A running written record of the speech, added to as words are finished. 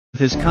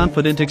his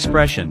confident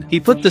expression. He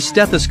put the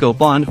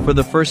stethoscope on for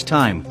the first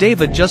time.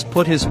 David just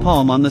put his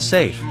palm on the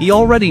safe. He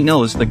already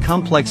knows the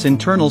complex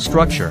internal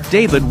structure.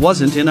 David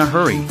wasn't in a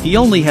hurry. He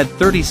only had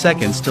 30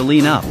 seconds to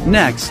lean up.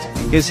 Next,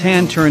 his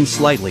hand turned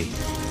slightly.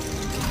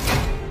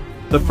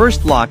 The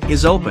first lock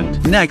is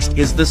opened. Next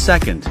is the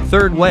second.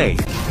 Third way.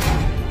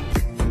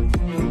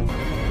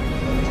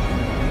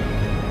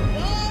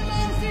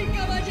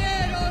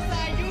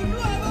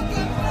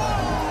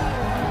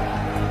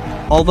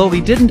 Although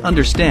he didn't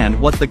understand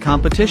what the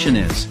competition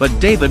is, but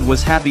David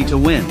was happy to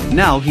win.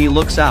 Now he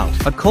looks out.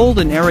 A cold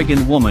and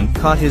arrogant woman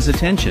caught his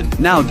attention.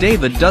 Now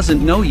David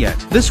doesn't know yet.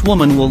 This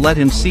woman will let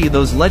him see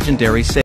those legendary